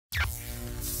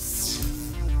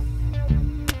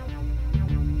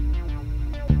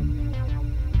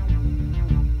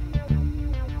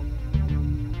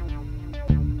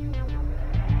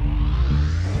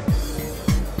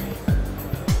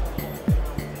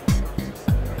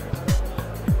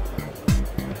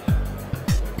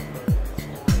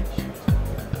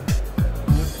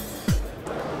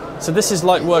So this is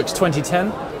Lightworks 2010.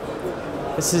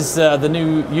 This is the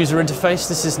new user interface.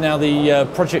 This is now the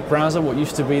project browser, what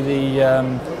used to be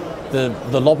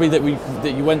the lobby that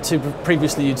you went to.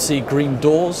 Previously you'd see green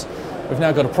doors. We've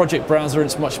now got a project browser, and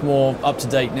it's much more up to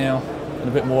date now and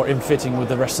a bit more in fitting with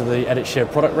the rest of the Edit Share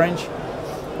product range.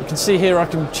 You can see here I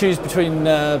can choose between,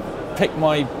 pick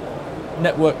my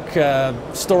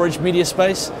network storage media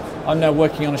space. I'm now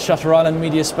working on a Shutter Island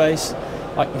media space.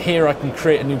 Here I can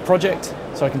create a new project,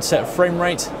 so I can set a frame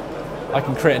rate, I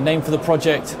can create a name for the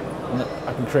project, and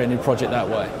I can create a new project that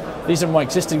way. These are my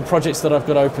existing projects that I've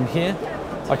got open here.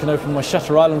 I can open my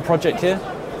Shutter Island project here.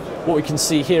 What we can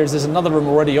see here is there's another room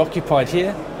already occupied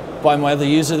here by my other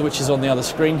user, which is on the other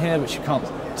screen here, which you can't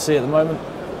see at the moment.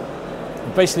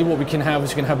 Basically what we can have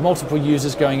is we can have multiple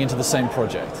users going into the same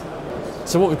project.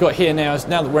 So what we've got here now is,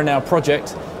 now that we're in our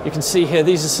project, you can see here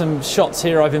these are some shots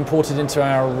here I've imported into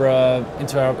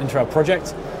our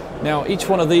project. Now each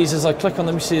one of these, as I click on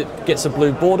them, you see it gets a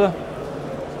blue border,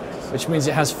 which means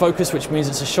it has focus, which means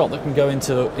it's a shot that can go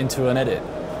into an edit.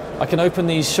 I can open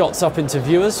these shots up into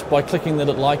viewers by clicking the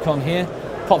little icon here,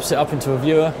 pops it up into a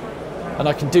viewer, and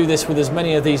I can do this with as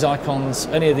many of these icons,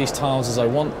 any of these tiles as I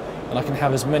want, and I can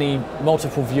have as many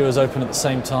multiple viewers open at the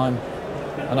same time,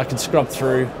 and I can scrub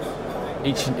through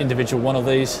each individual one of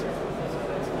these.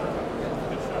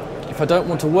 If I don't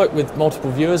want to work with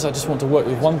multiple viewers, I just want to work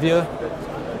with one viewer,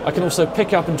 I can also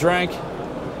pick up and drag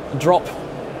and drop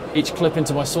each clip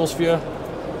into my source viewer,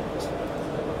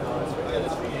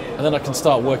 and then I can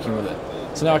start working with it.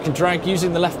 So now I can drag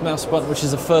using the left mouse button, which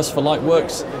is the first for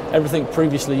Lightworks. Everything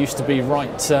previously used to be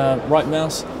right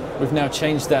mouse. We've now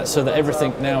changed that so that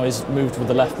everything now is moved with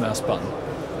the left mouse button,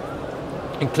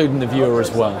 including the viewer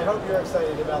as well.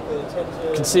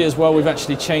 You can see as well we've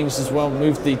actually changed as well,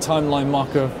 moved the timeline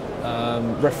marker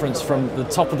reference from the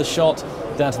top of the shot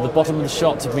down to the bottom of the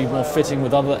shot to be more fitting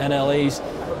with other NLEs.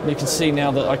 And you can see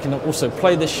now that I can also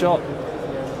play this shot.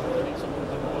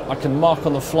 I can mark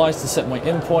on the flies to set my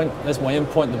in point. There's my in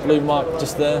point, the blue mark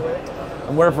just there.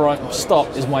 And wherever I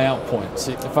stop is my out point.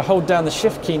 So if I hold down the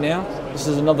shift key now, this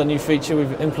is another new feature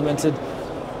we've implemented.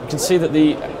 You can see that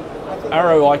the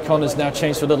arrow icon has now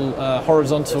changed to a little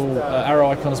horizontal arrow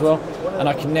icon as well. And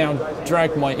I can now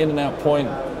drag my in and out point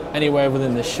anywhere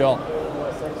within this shot.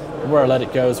 And where I let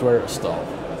it go is where it will stop.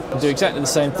 I can do exactly the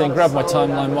same thing, grab my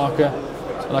timeline marker,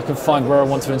 and I can find where I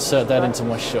want to insert that into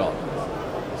my shot.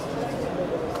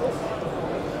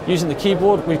 Using the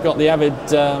keyboard, we've got the Avid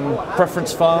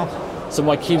preference file, so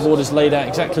my keyboard is laid out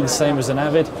exactly the same as an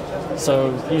Avid. So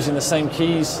using the same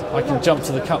keys, I can jump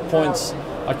to the cut points,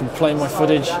 I can play my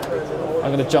footage.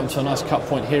 I'm going to jump to a nice cut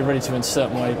point here, ready to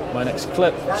insert my next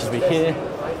clip, which will be here.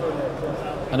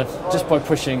 And just by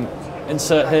pushing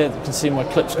insert here, you can see my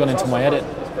clip's gone into my edit,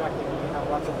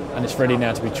 and it's ready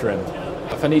now to be trimmed.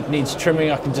 If I needs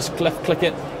trimming, I can just left click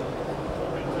it,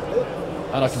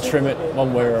 and I can trim it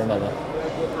one way or another.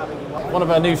 One of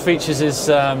our new features is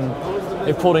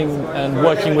importing and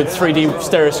working with 3D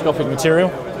stereoscopic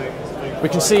material. We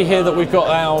can see here that we've got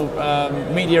our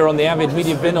media on the Avid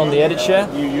media bin on the Edit Share.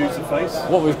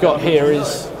 What we've got here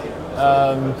is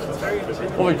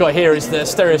the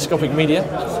stereoscopic media.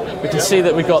 We can see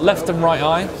that we've got left and right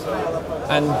eye,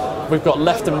 and we've got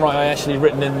left and right eye actually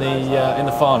written in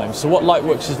the file name. So what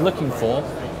Lightworks is looking for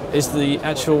is the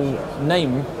actual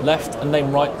name left and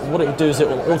name right. What it will do is it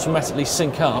will automatically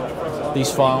sync up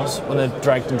these files when they're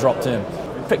dragged and dropped in.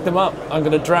 Pick them up, I'm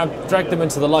going to drag them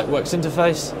into the Lightworks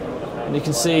interface, and you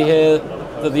can see here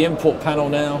that the import panel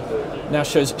now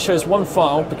shows one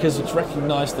file because it's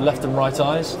recognised the left and right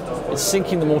eyes. It's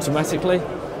syncing them automatically.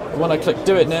 And when I click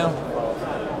do it now,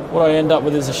 what I end up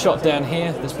with is a shot down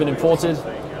here that's been imported,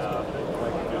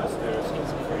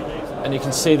 and you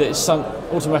can see that it's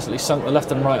automatically sunk the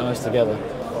left and right eyes together.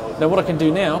 Now what I can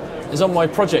do now is on my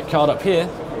project card up here,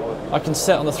 I can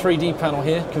set on the 3D panel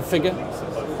here, configure,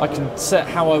 I can set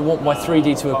how I want my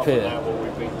 3D to appear.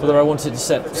 Whether I want it to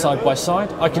set side by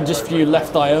side, I can just view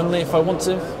left eye only if I want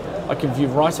to, I can view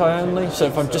right eye only, so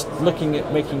if I'm just looking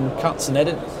at making cuts and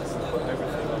edit,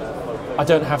 I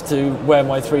don't have to wear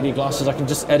my 3D glasses, I can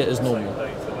just edit as normal.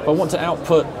 If I want to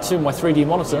output to my 3D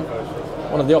monitor,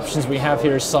 one of the options we have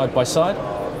here is side by side.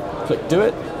 Click do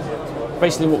it.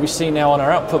 Basically what we see now on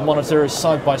our output monitor is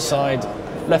side by side,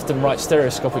 left and right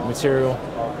stereoscopic material,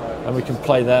 and we can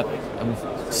play that and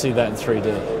see that in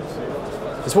 3D.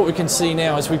 Because what we can see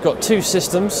now is we've got two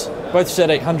systems, both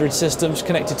Z800 systems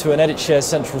connected to an Edit Share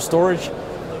central storage,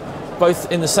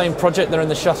 both in the same project. They're in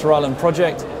the Shutter Island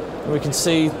project, and we can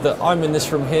see that I'm in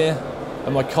this room here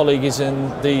and my colleague is in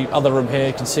the other room here.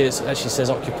 You can see it actually says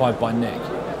occupied by Nick.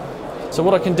 So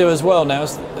what I can do as well now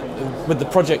is with the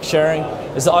project sharing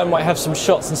is that I might have some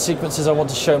shots and sequences I want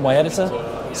to show my editor.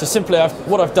 So simply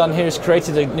what I've done here is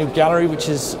created a new gallery, which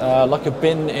is like a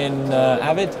bin in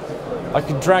Avid. I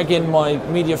can drag in my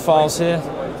media files here.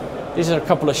 These are a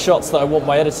couple of shots that I want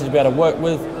my editor to be able to work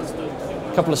with.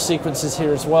 A couple of sequences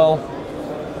here as well.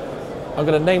 I'm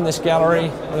going to name this gallery.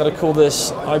 I'm going to call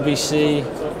this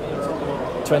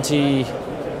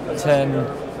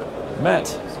IBC2010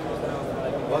 Matte.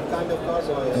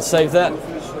 And save that.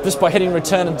 Just by hitting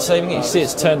return and saving it, you see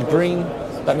it's turned green.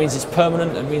 That means it's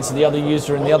permanent. It means the other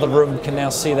user in the other room can now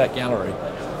see that gallery.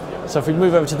 So if we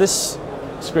move over to this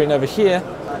screen over here,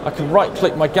 I can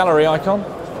right-click my gallery icon,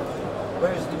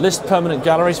 list permanent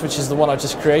galleries, which is the one I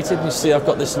just created. You see I've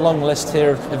got this long list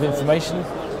here of information.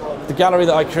 The gallery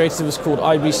that I created was called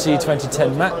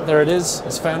IBC2010 Matte. There it is.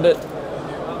 It's found it.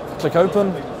 Click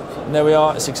open, and there we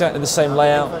are. It's exactly the same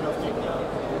layout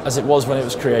as it was when it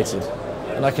was created.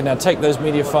 And I can now take those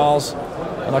media files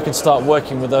and I can start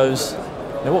working with those.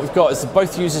 Now what we've got is that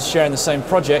both users sharing the same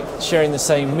project, sharing the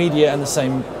same media and the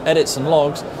same edits and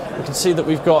logs. We can see that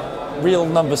we've got reel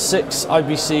number 6,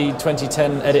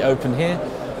 IBC2010 edit open here,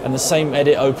 and the same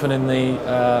edit open in the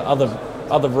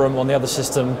other room on the other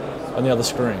system on the other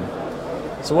screen.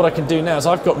 So what I can do now is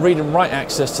I've got read and write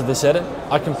access to this edit.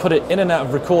 I can put it in and out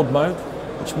of record mode,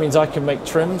 which means I can make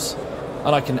trims,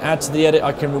 and I can add to the edit,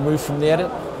 I can remove from the edit.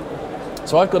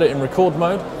 So I've got it in record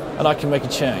mode, and I can make a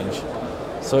change.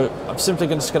 So I'm simply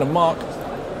just going to mark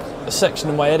a section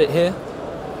of my edit here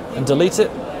and delete it,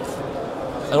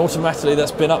 and automatically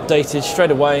that's been updated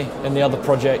straight away in the other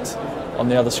project on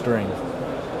the other screen.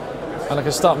 And I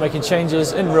can start making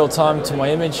changes in real time to my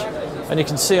image, and you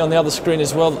can see on the other screen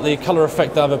as well that the color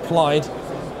effect that I've applied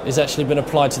is actually been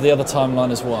applied to the other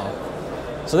timeline as well.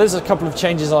 So there's a couple of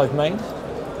changes I've made,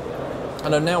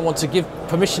 and I now want to give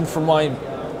permission from my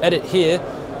edit here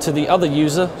to the other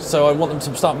user, so I want them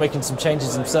to start making some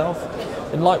changes themselves.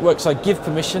 In Lightworks I give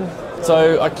permission,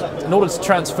 so in order to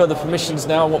transfer the permissions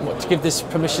now, I want to give this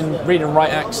permission read and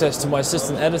write access to my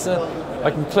assistant editor.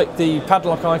 I can click the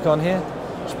padlock icon here,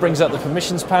 which brings up the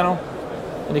permissions panel,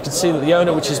 and you can see that the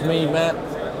owner, which is me, Matt,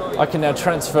 I can now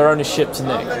transfer ownership to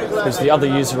Nick, who's the other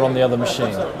user on the other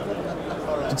machine.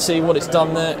 You can see what it's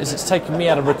done there is it's taken me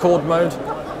out of record mode,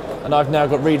 and I've now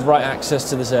got read-write access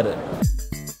to this edit.